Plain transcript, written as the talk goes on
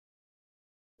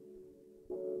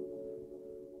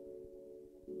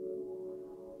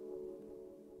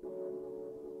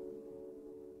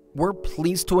We're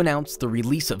pleased to announce the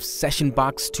release of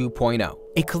SessionBox 2.0,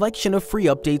 a collection of free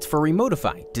updates for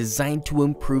Remotify designed to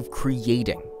improve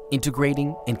creating,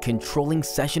 integrating, and controlling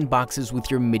session boxes with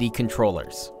your MIDI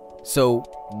controllers. So,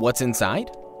 what's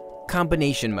inside?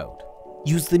 Combination mode.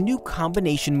 Use the new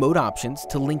combination mode options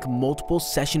to link multiple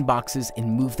session boxes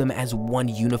and move them as one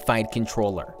unified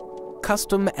controller.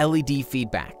 Custom LED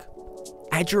feedback.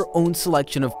 Add your own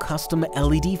selection of custom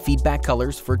LED feedback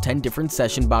colors for 10 different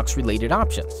session box related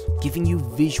options, giving you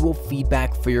visual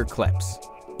feedback for your clips.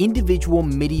 Individual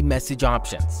MIDI message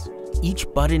options. Each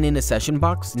button in a session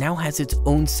box now has its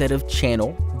own set of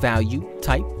channel, value,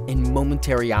 type, and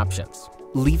momentary options.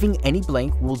 Leaving any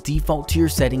blank will default to your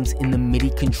settings in the MIDI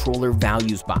controller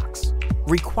values box.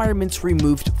 Requirements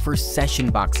removed for session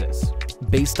boxes.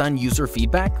 Based on user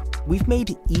feedback, we've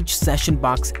made each session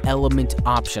box element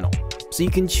optional, so you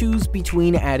can choose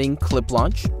between adding clip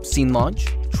launch, scene launch,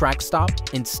 track stop,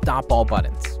 and stop all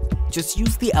buttons. Just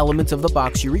use the elements of the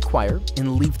box you require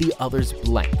and leave the others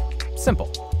blank. Simple.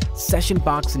 Session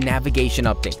box navigation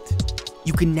update.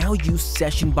 You can now use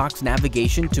session box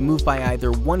navigation to move by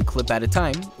either one clip at a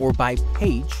time or by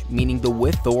page, meaning the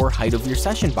width or height of your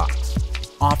session box.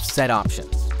 Offset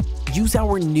options. Use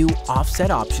our new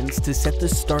offset options to set the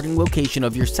starting location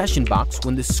of your session box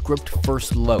when the script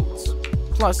first loads.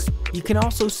 Plus, you can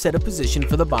also set a position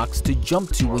for the box to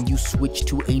jump to when you switch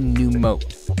to a new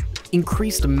mode.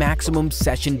 Increased maximum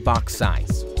session box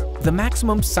size. The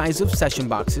maximum size of session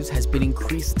boxes has been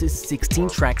increased to 16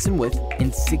 tracks in width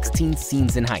and 16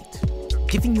 scenes in height,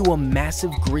 giving you a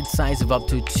massive grid size of up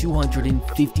to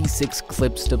 256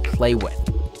 clips to play with.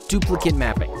 Duplicate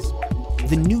mappings.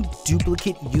 The new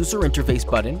Duplicate User Interface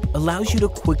button allows you to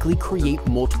quickly create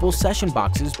multiple session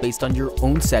boxes based on your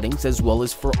own settings as well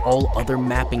as for all other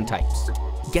mapping types.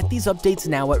 Get these updates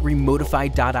now at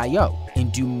remotify.io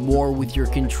and do more with your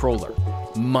controller.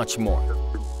 Much more.